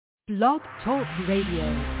Blog Talk Radio.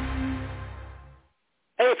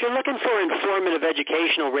 Hey, if you're looking for informative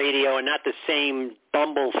educational radio and not the same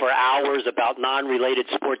bumble for hours about non-related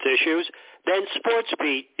sports issues, then Sports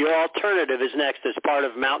Beat, your alternative, is next as part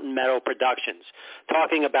of Mountain Meadow Productions,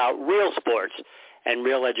 talking about real sports and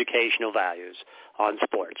real educational values on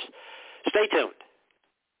sports. Stay tuned.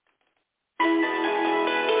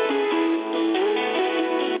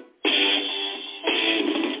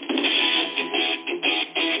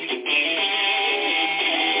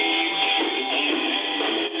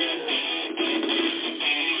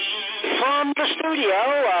 From the studio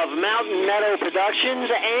of Mountain Meadow Productions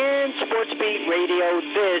and Sports Beat Radio,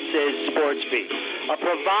 this is Sports Beat, a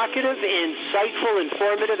provocative, insightful,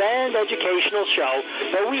 informative, and educational show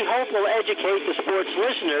that we hope will educate the sports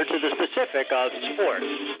listener to the specific of sport.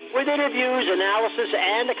 With interviews, analysis,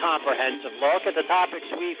 and a comprehensive look at the topics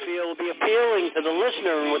we feel will be appealing to the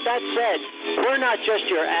listener. And with that said, we're not just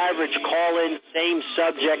your average call-in, same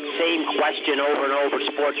subject, same question over and over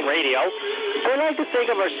sports radio. We like to think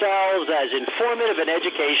of ourselves as informative and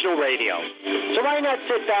educational radio. So why not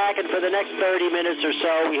sit back and for the next 30 minutes or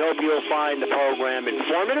so, we hope you'll find the program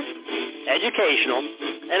informative, educational,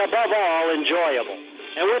 and above all, enjoyable.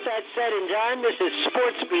 And with that said and done, this is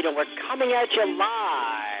Sports Beat, and we're coming at you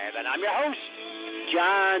live. And I'm your host,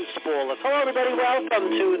 John Spoulos. Hello, everybody.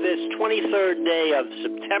 Welcome to this 23rd day of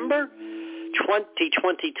September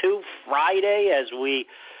 2022, Friday, as we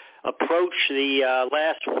approach the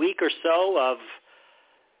last week or so of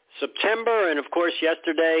September. And, of course,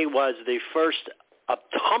 yesterday was the first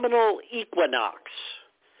autumnal equinox.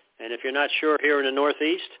 And if you're not sure, here in the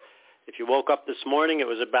Northeast, if you woke up this morning, it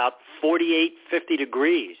was about 48, 50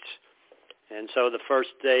 degrees. And so the first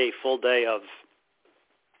day, full day of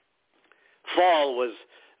fall was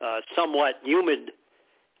somewhat humid.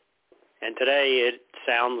 And today it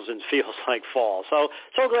sounds and feels like fall. So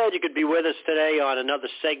glad you could be with us today on another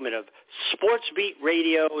segment of Sports Beat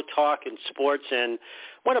Radio, Talk and Sports. And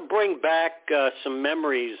I want to bring back some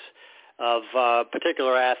memories of a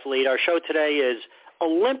particular athlete. Our show today is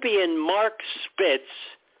Olympian Mark Spitz,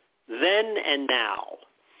 then and now.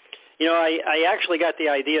 You know, I actually got the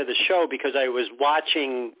idea of the show because I was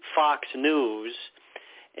watching Fox News,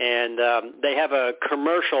 and they have a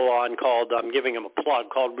commercial on called, I'm giving them a plug,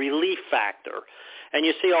 called Relief Factor. And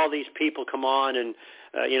you see all these people come on and,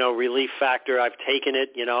 Relief Factor, I've taken it,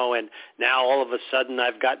 and now all of a sudden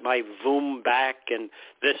I've got my voom back and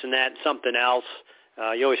this and that and something else.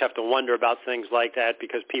 You always have to wonder about things like that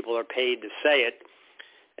because people are paid to say it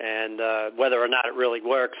and whether or not it really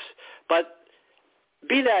works. But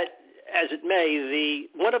be that as it may,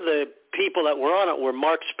 one of the people that were on it were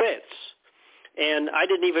Mark Spitz. And I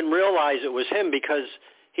didn't even realize it was him because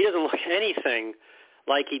he doesn't look anything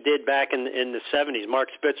like he did back in the 70s. Mark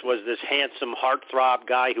Spitz was this handsome heartthrob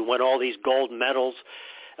guy who won all these gold medals,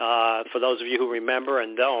 for those of you who remember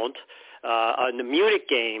and don't, on the Munich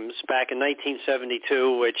Games back in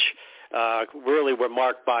 1972, which really were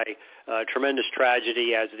marked by tremendous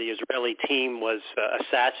tragedy as the Israeli team was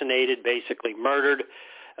assassinated, basically murdered,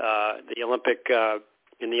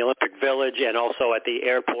 in the Olympic Village and also at the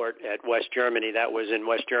airport at West Germany. That was in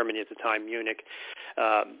West Germany at the time, Munich.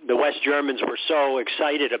 The West Germans were so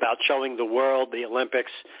excited about showing the world the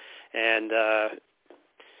Olympics, and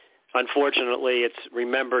unfortunately it's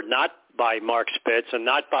remembered not by Mark Spitz and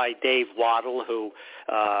not by Dave Waddle, who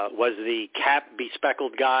was the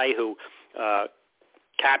bespectacled guy who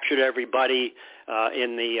captured everybody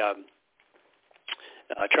in the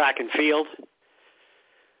track and field.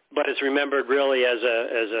 But it's remembered really as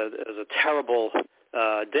a terrible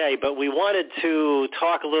day. But we wanted to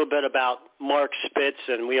talk a little bit about Mark Spitz,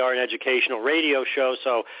 and we are an educational radio show,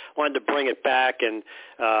 so wanted to bring it back. And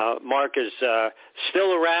Mark is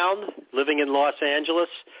still around, living in Los Angeles.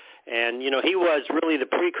 And, he was really the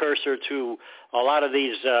precursor to a lot of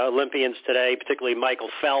these Olympians today, particularly Michael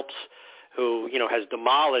Phelps, who, has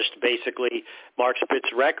demolished basically Mark Spitz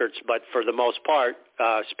records. But for the most part,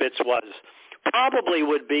 Spitz probably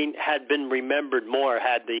had been remembered more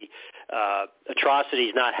had the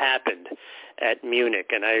atrocities not happened at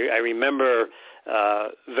Munich. And I remember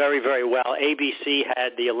very, very well, ABC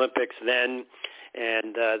had the Olympics then,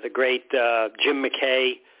 and the great Jim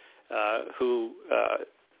McKay, who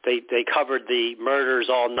they covered the murders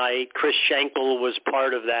all night. Chris Schenkel was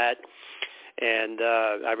part of that. And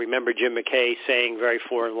I remember Jim McKay saying very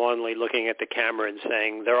forlornly, looking at the camera and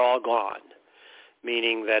saying, "They're all gone,"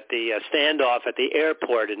 meaning that the standoff at the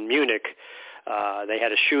airport in Munich, they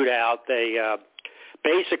had a shootout. They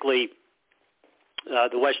basically,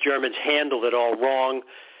 the West Germans handled it all wrong.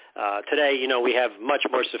 Today, we have much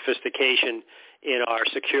more sophistication in our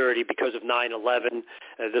security because of 9/11.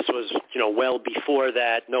 This was, well before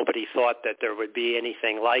that. Nobody thought that there would be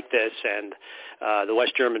anything like this, and the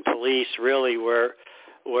West German police really were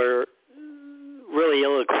really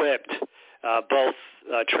ill-equipped, both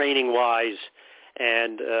training-wise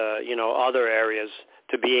and other areas,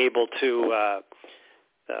 to be able to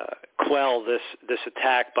quell this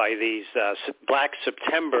attack by these Black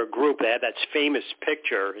September group. They had that famous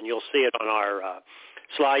picture, and you'll see it on our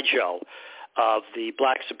slideshow, of the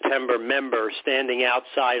Black September member standing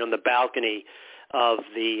outside on the balcony of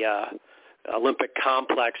the Olympic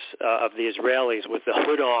complex of the Israelis with the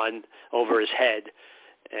hood on over his head.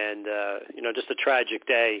 And, just a tragic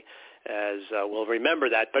day, as we'll remember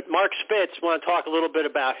that. But Mark Spitz, I want to talk a little bit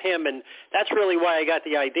about him, and that's really why I got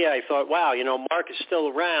the idea. I thought, wow, Mark is still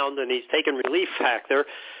around, and he's taken Relief Factor.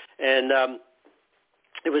 And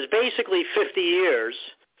it was basically 50 years,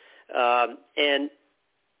 and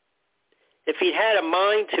if he had a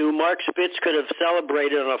mind to, Mark Spitz could have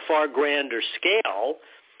celebrated on a far grander scale.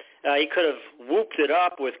 He could have whooped it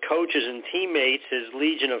up with coaches and teammates, his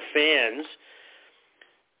legion of fans,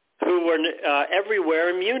 who were everywhere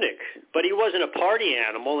in Munich. But he wasn't a party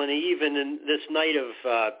animal, and even in this night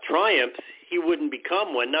of triumph, he wouldn't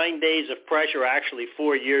become one. 9 days of pressure, actually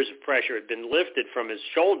 4 years of pressure, had been lifted from his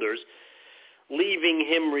shoulders, leaving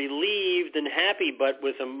him relieved and happy, but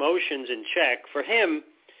with emotions in check. For him,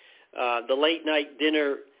 the late-night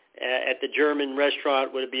dinner at the German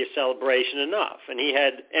restaurant would be a celebration enough. And he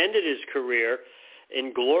had ended his career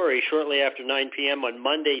in glory shortly after 9 p.m. on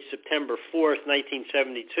Monday, September 4th,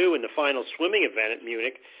 1972, in the final swimming event at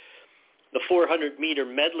Munich. The 400-meter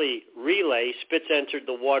medley relay, Spitz entered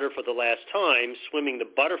the water for the last time, swimming the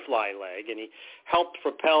butterfly leg, and he helped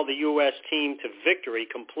propel the U.S. team to victory,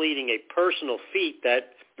 completing a personal feat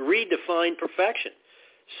that redefined perfection.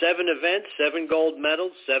 7 events, 7 gold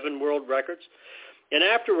medals, 7 world records. And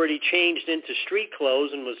afterward, he changed into street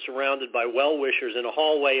clothes and was surrounded by well-wishers in a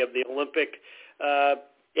hallway of the Olympic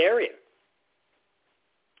area.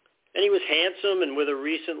 And he was handsome, and with a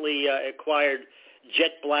recently acquired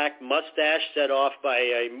jet black mustache set off by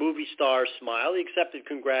a movie star smile, he accepted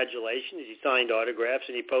congratulations, he signed autographs,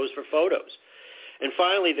 and he posed for photos. And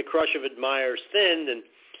finally, the crush of admirers thinned, and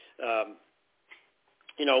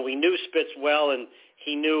we knew Spitz well, and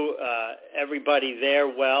he knew everybody there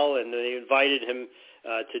well, and they invited him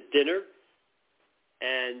to dinner.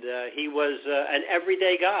 And he was an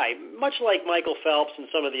everyday guy, much like Michael Phelps and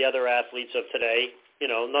some of the other athletes of today,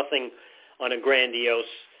 nothing on a grandiose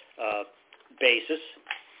basis.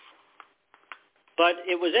 But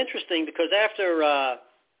it was interesting because after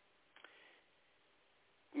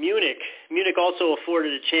Munich also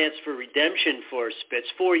afforded a chance for redemption for Spitz.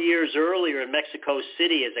 4 years earlier in Mexico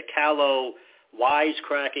City, as a callow,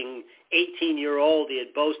 wisecracking 18-year-old, he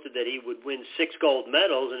had boasted that he would win 6 gold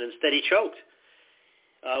medals, and instead he choked,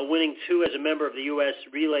 winning 2 as a member of the U.S.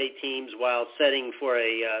 relay teams while settling for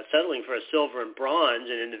a silver and bronze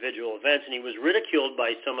in individual events, and he was ridiculed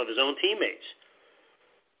by some of his own teammates.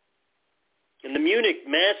 And the Munich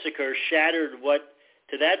massacre shattered what,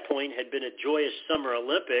 to that point, had been a joyous Summer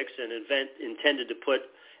Olympics, an event intended to put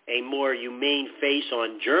a more humane face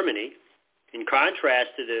on Germany. In contrast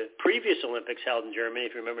to the previous Olympics held in Germany,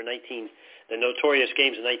 if you remember the notorious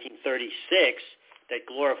games in 1936 that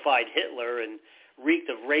glorified Hitler and reeked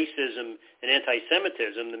of racism and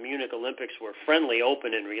anti-Semitism, the Munich Olympics were friendly,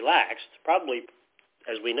 open, and relaxed, probably,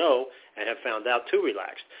 as we know, and have found out, too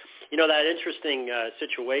relaxed. That interesting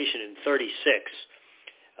situation in 36,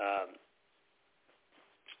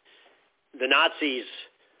 the Nazis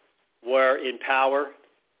were in power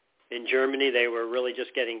in Germany. They were really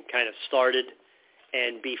just getting kind of started.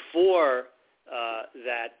 And before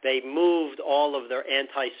that, they moved all of their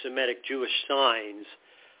anti-Semitic Jewish signs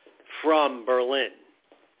from Berlin.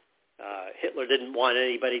 Hitler didn't want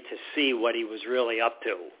anybody to see what he was really up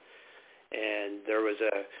to. And there was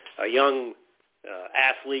a young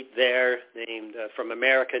athlete there from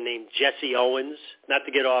America named Jesse Owens. Not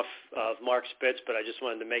to get off of Mark Spitz, but I just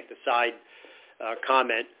wanted to make the side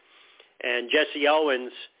comment. And Jesse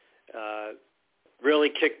Owens really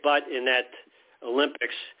kicked butt in that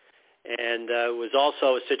Olympics, and it was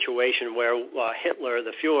also a situation where Hitler,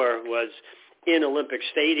 the Fuhrer, was in Olympic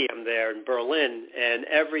Stadium there in Berlin, and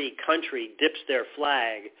every country dips their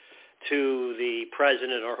flag to the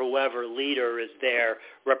president or whoever leader is there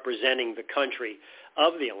representing the country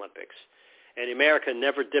of the Olympics. And America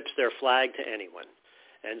never dips their flag to anyone.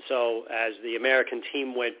 And so as the American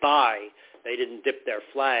team went by, they didn't dip their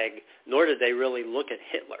flag, nor did they really look at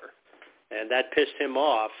Hitler. And that pissed him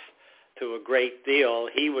off to a great deal.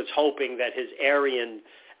 He was hoping that his Aryan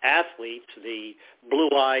athletes, the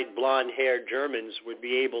blue-eyed, blonde-haired Germans, would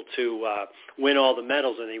be able to win all the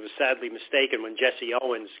medals, and he was sadly mistaken when Jesse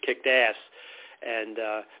Owens kicked ass and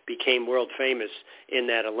became world famous in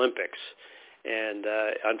that Olympics. And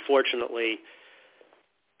unfortunately,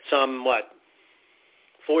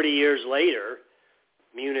 40 years later,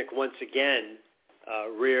 Munich once again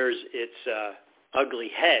rears its ugly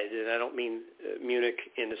head, and I don't mean Munich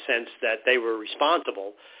in the sense that they were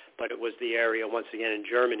responsible, but it was the area once again in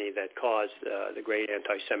Germany that caused the great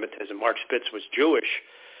anti-Semitism. Mark Spitz was Jewish,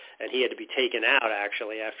 and he had to be taken out,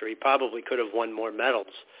 actually, after he probably could have won more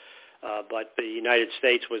medals. But the United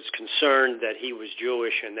States was concerned that he was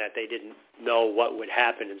Jewish and that they didn't know what would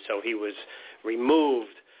happen, and so he was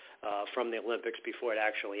removed from the Olympics before it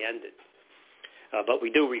actually ended. But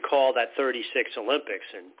we do recall that 36 Olympics,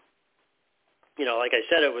 and, like I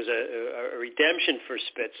said, it was a redemption for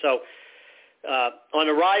Spitz. So on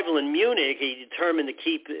arrival in Munich, he determined to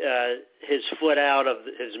keep his foot out of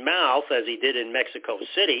his mouth, as he did in Mexico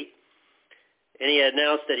City. And he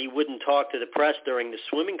announced that he wouldn't talk to the press during the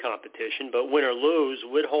swimming competition, but win or lose,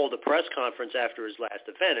 would hold a press conference after his last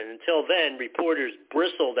event. And until then, reporters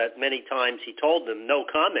bristled at many times he told them no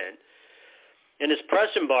comment. And his press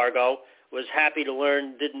embargo, was happy to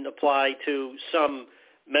learn, didn't apply to some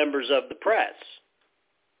members of the press.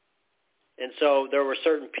 And so there were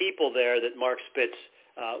certain people there that Mark Spitz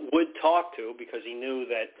would talk to, because he knew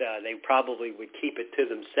that they probably would keep it to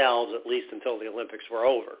themselves, at least until the Olympics were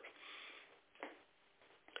over.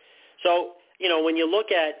 So, when you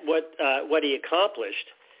look at what he accomplished,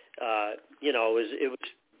 it was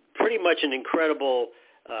pretty much an incredible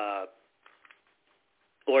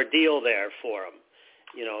ordeal there for him.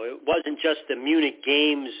 It wasn't just the Munich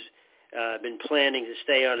Games, been planning to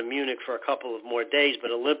stay on in Munich for a couple of more days,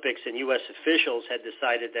 but Olympics and U.S. officials had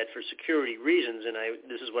decided that for security reasons, and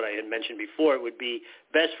this is what I had mentioned before, it would be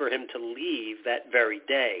best for him to leave that very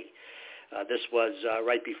day. This was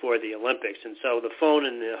right before the Olympics, and so the phone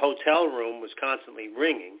in the hotel room was constantly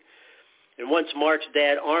ringing. And once Mark's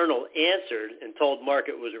dad, Arnold, answered and told Mark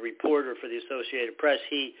it was a reporter for the Associated Press,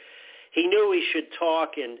 he knew he should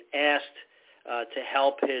talk and asked to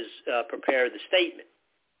help his prepare the statement.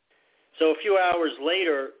 So a few hours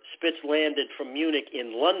later, Spitz landed from Munich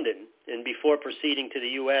in London, and before proceeding to the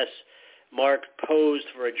U.S., Mark posed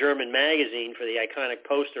for a German magazine for the iconic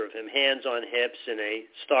poster of him, hands on hips in a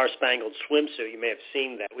star-spangled swimsuit. You may have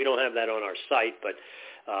seen that. We don't have that on our site, but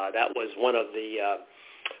that was one of the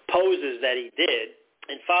poses that he did.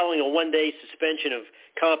 And following a one-day suspension of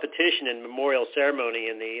competition and memorial ceremony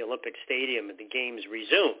in the Olympic Stadium, the Games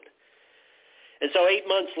resumed. And so 8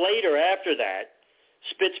 months later, after that,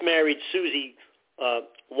 Spitz married Susie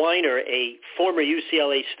Weiner, a former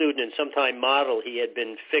UCLA student and sometime model he had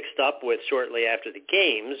been fixed up with shortly after the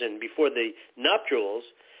Games. And before the nuptials,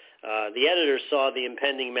 the editor saw the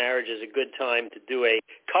impending marriage as a good time to do a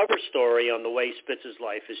cover story on the way Spitz's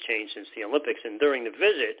life has changed since the Olympics. And during the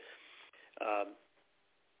visit,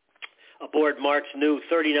 aboard Mark's new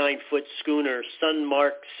 39-foot schooner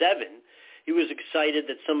Sunmark 7, he was excited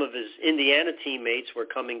that some of his Indiana teammates were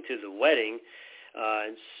coming to the wedding.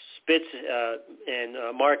 And Spitz and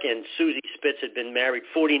Mark and Susie Spitz had been married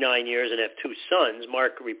 49 years and have 2 sons.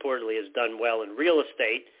 Mark reportedly has done well in real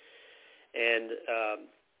estate. And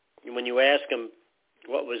when you ask him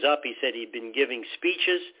what was up, he said he'd been giving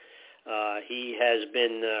speeches. He has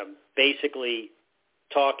been basically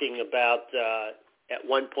talking about, at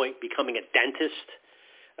one point, becoming a dentist,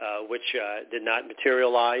 which did not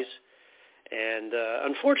materialize. And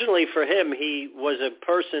unfortunately for him, he was a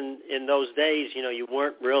person in those days, you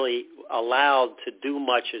weren't really allowed to do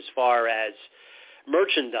much as far as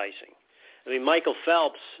merchandising. I mean, Michael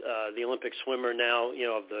Phelps, the Olympic swimmer now,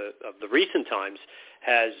 of the recent times,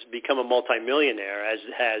 has become a multimillionaire, as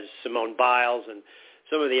has Simone Biles and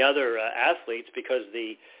some of the other athletes, because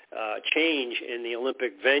the change in the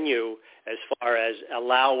Olympic venue as far as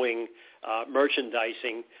allowing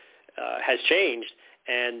merchandising has changed.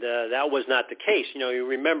 And that was not the case. You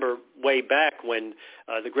remember way back when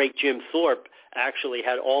the great Jim Thorpe actually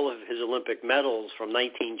had all of his Olympic medals from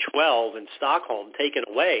 1912 in Stockholm taken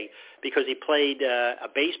away because he played a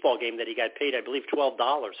baseball game that he got paid, I believe, $12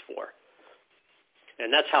 for.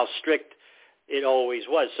 And that's how strict it always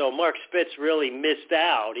was. So Mark Spitz really missed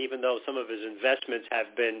out, even though some of his investments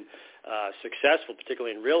have been successful,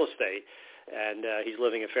 particularly in real estate. And he's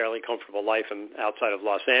living a fairly comfortable life outside of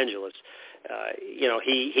Los Angeles.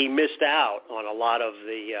 He missed out on a lot of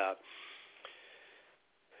the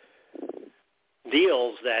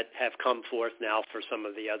deals that have come forth now for some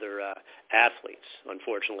of the other athletes,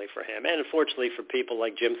 unfortunately for him, and unfortunately for people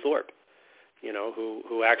like Jim Thorpe.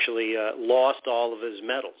 who actually lost all of his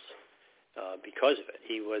medals because of it.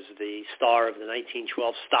 He was the star of the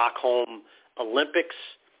 1912 Stockholm Olympics.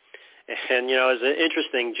 And, it's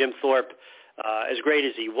interesting, Jim Thorpe, as great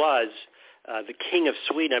as he was, the King of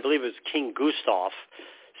Sweden, I believe it was King Gustav,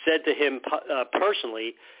 said to him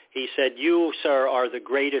personally, he said, "You, sir, are the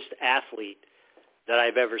greatest athlete that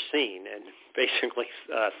I've ever seen." And basically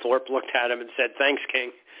Thorpe looked at him and said, "Thanks,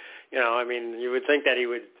 King." You would think that he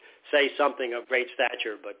would say something of great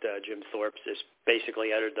stature, but Jim Thorpe just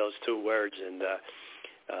basically uttered those two words. And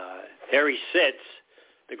there he sits,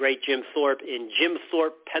 the great Jim Thorpe, in Jim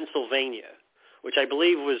Thorpe, Pennsylvania, which I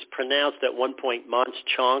believe was pronounced at one point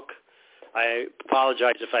Monschonk. I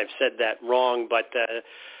apologize if I've said that wrong, but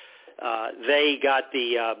they got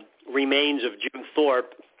the remains of Jim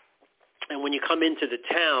Thorpe. And when you come into the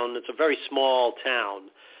town, it's a very small town,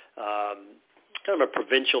 kind of a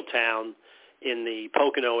provincial town in the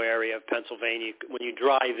Pocono area of Pennsylvania. When you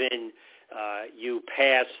drive in, you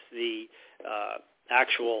pass the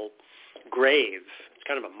actual grave. It's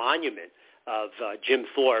kind of a monument of Jim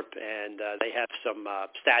Thorpe, and they have some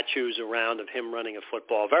statues around of him running a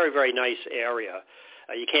football. Very, very nice area.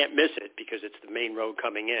 You can't miss it because it's the main road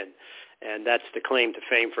coming in, and that's the claim to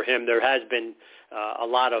fame for him. There has been a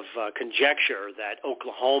lot of conjecture that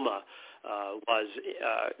Oklahoma was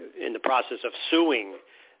in the process of suing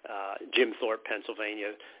Jim Thorpe,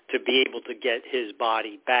 Pennsylvania, to be able to get his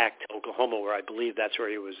body back to Oklahoma, where I believe that's where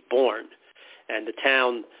he was born. And the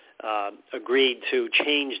town agreed to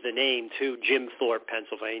change the name to Jim Thorpe,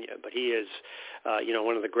 Pennsylvania. But he is,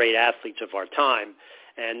 one of the great athletes of our time.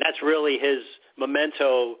 And that's really his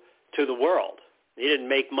memento to the world. He didn't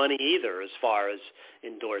make money either as far as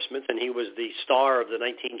endorsements, and he was the star of the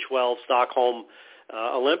 1912 Stockholm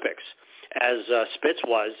Olympics, as Spitz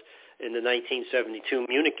was in the 1972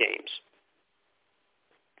 Munich Games.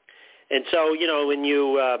 And so,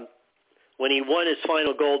 when he won his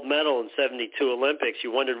final gold medal in 72 Olympics,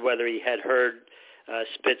 you wondered whether he had heard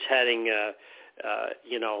Spitz having,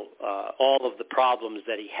 all of the problems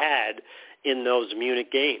that he had in those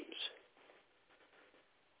Munich Games.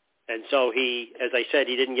 And so he, as I said,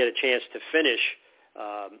 he didn't get a chance to finish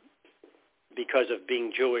because of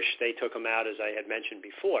being Jewish. They took him out, as I had mentioned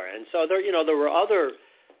before. And so there were other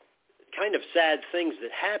kind of sad things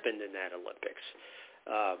that happened in that Olympics.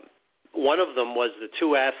 One of them was the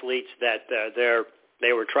two athletes that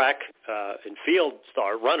they were track and field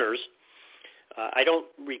star runners. I don't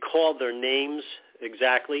recall their names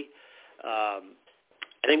exactly. I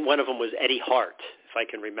think one of them was Eddie Hart, if I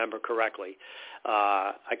can remember correctly.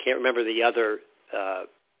 I can't remember the other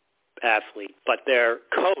athlete, but their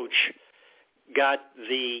coach got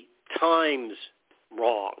the times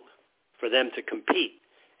wrong for them to compete,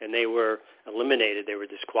 and they were eliminated. They were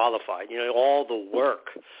disqualified. All the work,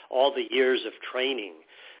 all the years of training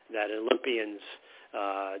that Olympians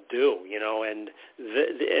do, and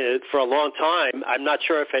for a long time, I'm not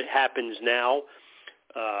sure if it happens now.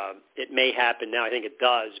 It may happen now. I think it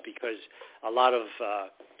does, because a lot of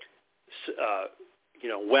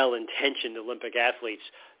well-intentioned Olympic athletes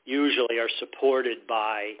usually are supported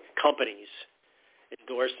by companies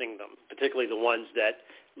endorsing them, particularly the ones that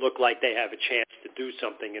look like they have a chance to do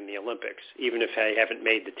something in the Olympics, even if they haven't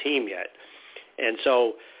made the team yet. And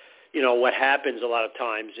so, what happens a lot of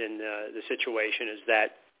times in the situation is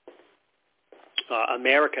that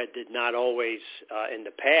America did not always, in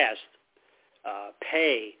the past,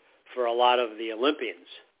 pay for a lot of the Olympians.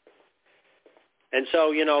 And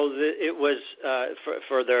so, it was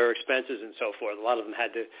for their expenses and so forth. A lot of them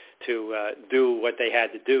had to do what they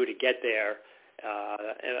had to do to get there.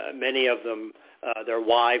 Many of them, their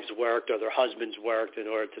wives worked or their husbands worked in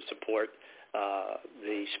order to support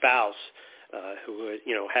the spouse who,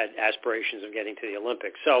 had aspirations of getting to the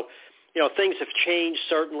Olympics. So, things have changed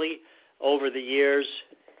certainly over the years.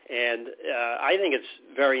 And I think it's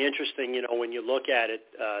very interesting, when you look at it,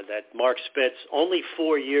 that Mark Spitz, only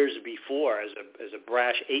 4 years before, as a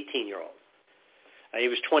brash 18-year-old, he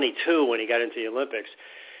was 22 when he got into the Olympics,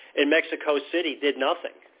 in Mexico City, did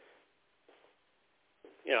nothing.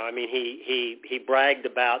 He bragged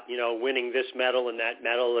about, winning this medal and that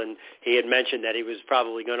medal, and he had mentioned that he was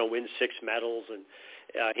probably going to win 6 medals. And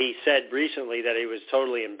he said recently that he was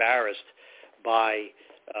totally embarrassed by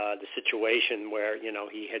the situation where,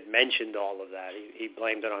 he had mentioned all of that. He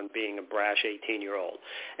blamed it on being a brash 18-year-old.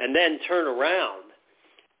 And then turn around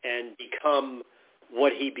and become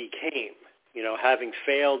what he became, having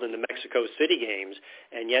failed in the Mexico City Games,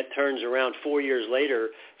 and yet turns around 4 years later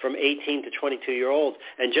from 18 to 22-year-old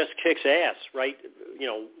and just kicks ass, right?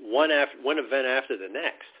 One event after the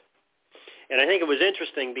next. And I think it was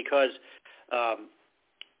interesting because,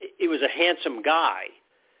 he was a handsome guy.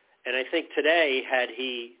 And I think today, had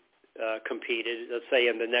he competed, let's say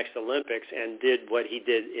in the next Olympics, and did what he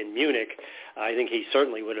did in Munich, I think he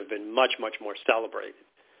certainly would have been much, much more celebrated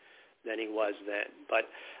than he was then. But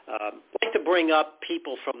I'd like to bring up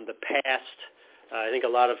people from the past. I think a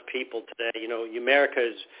lot of people today, America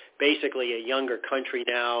is basically a younger country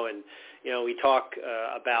now, and, we talk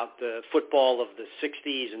about the football of the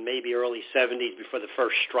 60s and maybe early 70s before the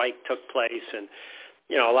first strike took place, and,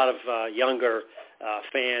 a lot of younger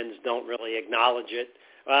fans don't really acknowledge it.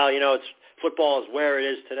 Well, it's football is where it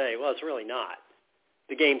is today. Well, it's really not.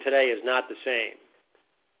 The game today is not the same.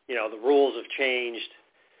 The rules have changed.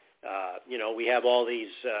 We have all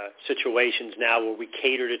these situations now where we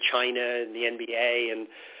cater to China and the NBA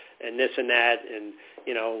and this and that, and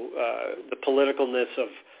the politicalness of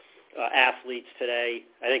athletes today.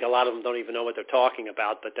 I think a lot of them don't even know what they're talking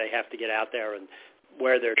about, but they have to get out there and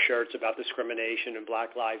wear their shirts about discrimination and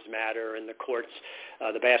Black Lives Matter, and the courts,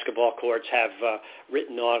 the basketball courts have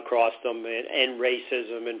written all across them, and end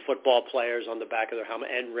racism, and football players on the back of their helmet,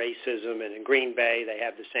 end racism, and in Green Bay they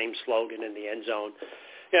have the same slogan in the end zone.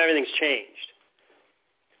 Everything's changed.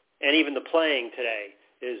 And even the playing today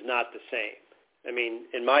is not the same. I mean,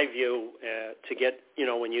 in my view, to get,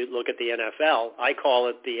 when you look at the NFL, I call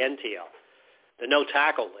it the NTL, the no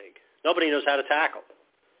tackle league. Nobody knows how to tackle.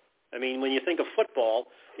 I mean, when you think of football,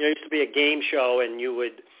 it used to be a game show, and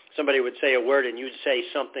somebody would say a word, and you'd say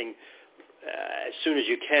something as soon as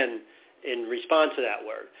you can in response to that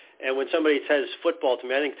word. And when somebody says football to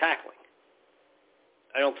me, I think tackling.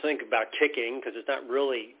 I don't think about kicking because it's not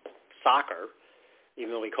really soccer,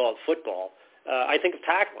 even though we call it football. I think of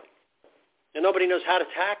tackling. And nobody knows how to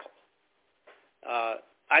tackle.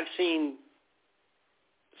 I've seen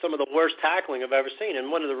some of the worst tackling I've ever seen, and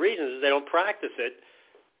one of the reasons is they don't practice it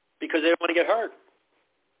because they don't want to get hurt.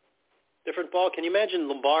 Different ball. Can you imagine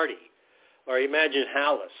Lombardi, or imagine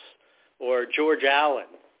Hallis, or George Allen,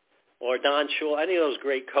 or Don Shula, any of those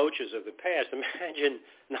great coaches of the past? Imagine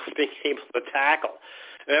not being able to tackle.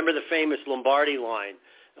 Remember the famous Lombardi line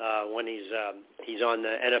when he's on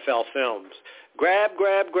the NFL films. Grab,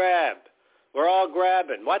 grab, grab. We're all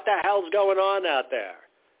grabbing. What the hell's going on out there?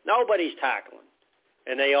 Nobody's tackling.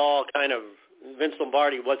 And they all kind of, Vince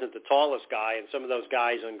Lombardi wasn't the tallest guy, and some of those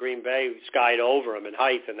guys on Green Bay skied over him in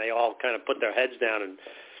height, and they all kind of put their heads down and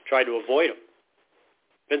tried to avoid him.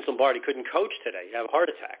 Vince Lombardi couldn't coach today. He'd have a heart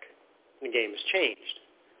attack. The game has changed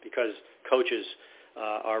because coaches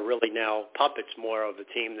are really now puppets more of the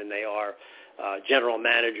team than they are general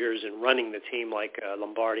managers and running the team like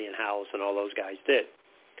Lombardi and Howells and all those guys did.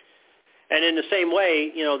 And in the same way,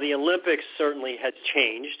 the Olympics certainly has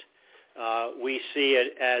changed. We see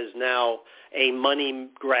it as now a money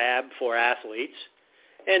grab for athletes,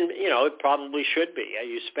 and, it probably should be.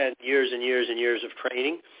 You spend years and years and years of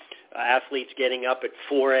training. Athletes getting up at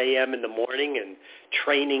 4 a.m. in the morning and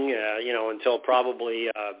training, until probably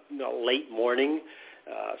late morning,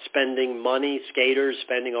 spending money, skaters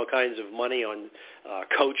spending all kinds of money on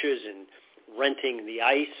coaches and renting the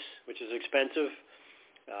ice, which is expensive.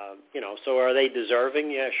 So are they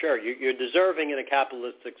deserving? Yeah, sure. You're deserving in a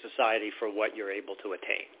capitalistic society for what you're able to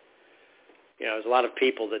attain. There's a lot of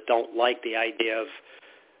people that don't like the idea of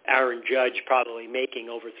Aaron Judge probably making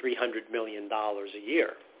over $300 million a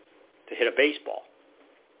year to hit a baseball.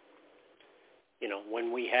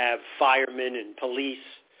 When we have firemen and police,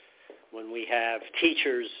 when we have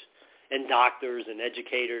teachers and doctors and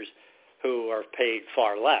educators who are paid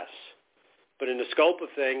far less. But in the scope of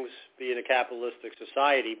things, being a capitalistic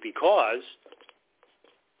society, because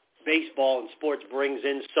baseball and sports brings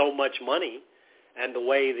in so much money, and the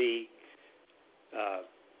way the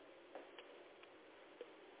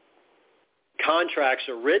contracts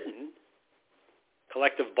are written,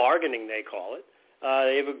 collective bargaining they call it,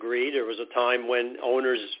 they've agreed. There was a time when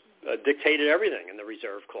owners dictated everything in the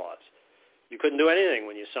reserve clause. You couldn't do anything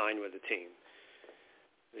when you signed with the team.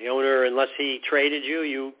 The owner, unless he traded you,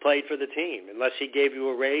 you played for the team. Unless he gave you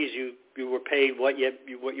a raise, you were paid what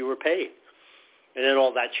you were paid. And then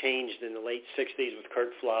all that changed in the late 60s with Curt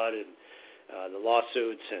Flood and the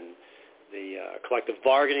lawsuits and the collective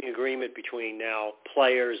bargaining agreement between now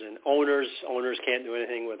players and owners. Owners can't do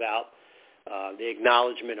anything without the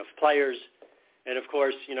acknowledgement of players. And, of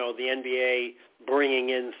course, the NBA bringing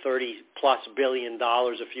in $30-plus billion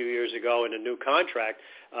a few years ago in a new contract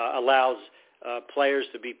allows players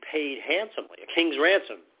to be paid handsomely, a king's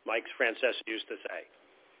ransom, Mike Francesa used to say.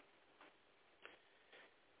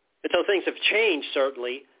 And so things have changed,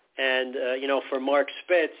 certainly. And, for Mark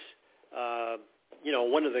Spitz,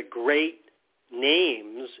 one of the great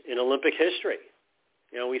names in Olympic history.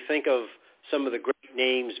 We think of some of the great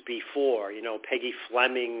names before, Peggy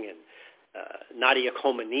Fleming and Nadia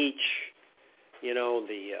Comaneci,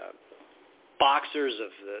 the boxers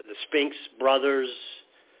of the Spinks brothers,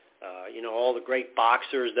 all the great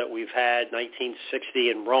boxers that we've had,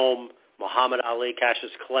 1960 in Rome, Muhammad Ali,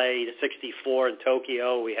 Cassius Clay, 64 in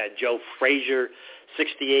Tokyo. We had Joe Frazier,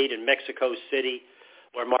 68 in Mexico City,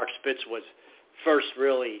 where Mark Spitz was first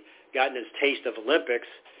really gotten his taste of Olympics.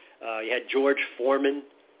 You had George Foreman.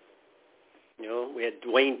 We had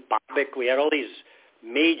Dwayne Bobbick. We had all these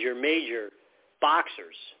major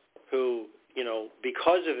boxers who,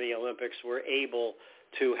 because of the Olympics, were able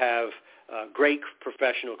to have great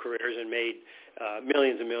professional careers and made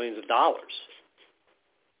millions and millions of dollars.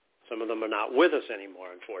 Some of them are not with us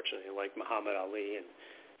anymore, unfortunately, like Muhammad Ali and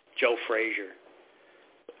Joe Frazier.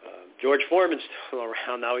 George Foreman's still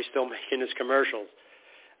around now. He's still making his commercials.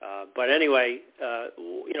 But anyway,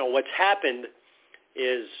 what's happened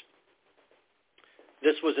is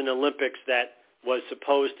this was an Olympics that was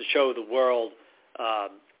supposed to show the world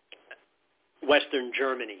Western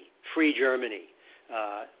Germany, free Germany.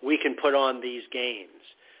 We can put on these games.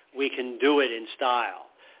 We can do it in style.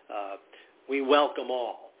 We welcome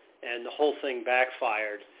all. And the whole thing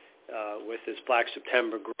backfired with this Black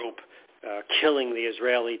September group killing the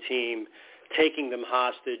Israeli team, taking them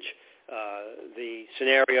hostage. The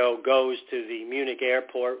scenario goes to the Munich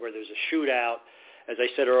airport where there's a shootout. As I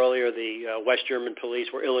said earlier, the West German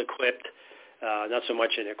police were ill-equipped, not so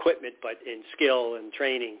much in equipment, but in skill and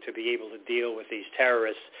training to be able to deal with these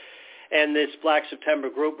terrorists. And this Black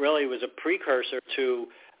September group really was a precursor to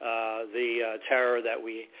the terror that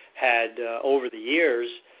we had over the years,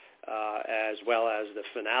 as well as the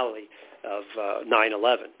finale of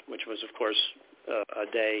 9/11, which was, of course, a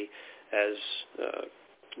day, as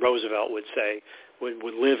Roosevelt would say,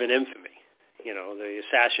 would live in infamy. The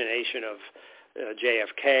assassination of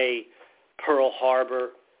JFK, Pearl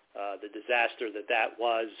Harbor, the disaster that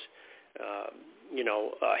was,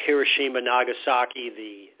 Hiroshima, Nagasaki,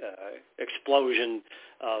 the explosion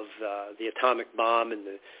of the atomic bomb and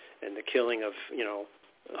the killing of,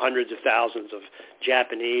 hundreds of thousands of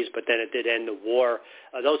Japanese, but then it did end the war.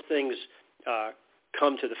 Those things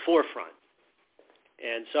come to the forefront.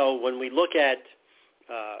 And so when we look at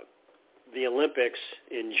the Olympics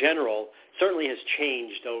in general, certainly has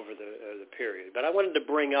changed over the period. But I wanted to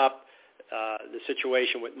bring up the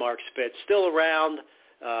situation with Mark Spitz, still around.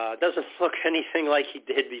 Doesn't look anything like he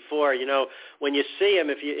did before. When you see him,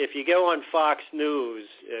 if you go on Fox News,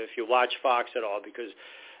 if you watch Fox at all, because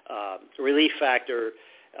Relief Factor,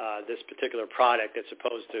 this particular product that's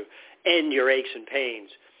supposed to end your aches and pains,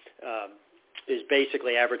 is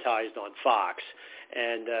basically advertised on Fox.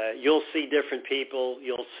 And you'll see different people.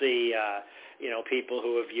 You'll see, people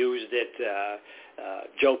who have used it.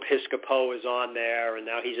 Joe Piscopo is on there, and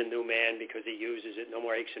now he's a new man because he uses it. No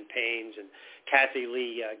more aches and pains. And Kathy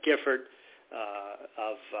Lee Gifford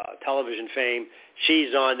of television fame,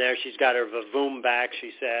 she's on there. She's got her vavoom back,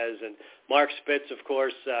 she says. And Mark Spitz, of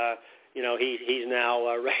course, he's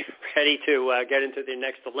now ready to get into the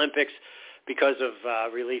next Olympics because of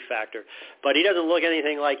Relief Factor. But he doesn't look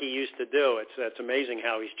anything like he used to do. It's amazing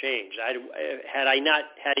how he's changed. Had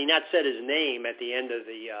he not said his name at the end of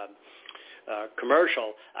the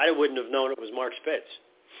commercial, I wouldn't have known it was Mark Spitz.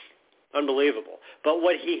 Unbelievable. But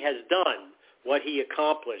what he has done, what he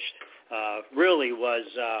accomplished, really was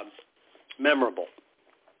memorable.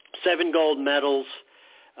 7 gold medals,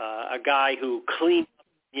 a guy who cleaned up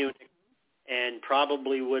Munich and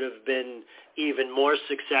probably would have been even more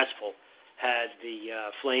successful had the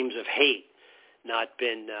flames of hate not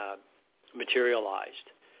been materialized.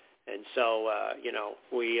 And so,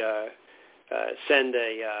 we send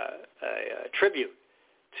a tribute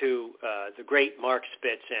to the great Mark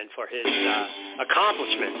Spitz and for his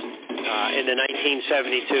accomplishments in the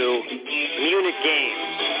 1972 Munich Games.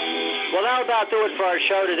 Well, that'll about do it for our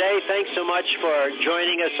show today. Thanks so much for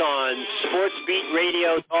joining us on Sports Beat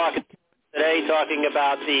Radio Talk today, talking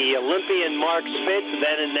about the Olympian Mark Spitz,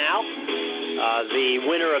 then and now, the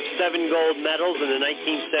winner of 7 gold medals in the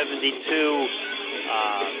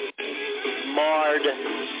 1972 marred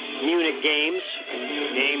Munich Games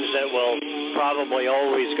that will probably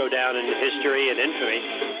always go down into history and infamy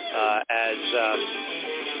as a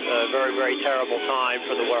very, very terrible time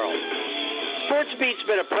for the world. Sports Beat's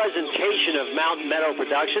been a presentation of Mountain Meadow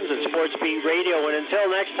Productions and Sports Beat Radio. And until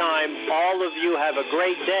next time, all of you have a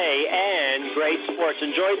great day and great sports.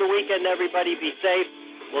 Enjoy the weekend, everybody. Be safe.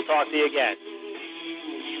 We'll talk to you again.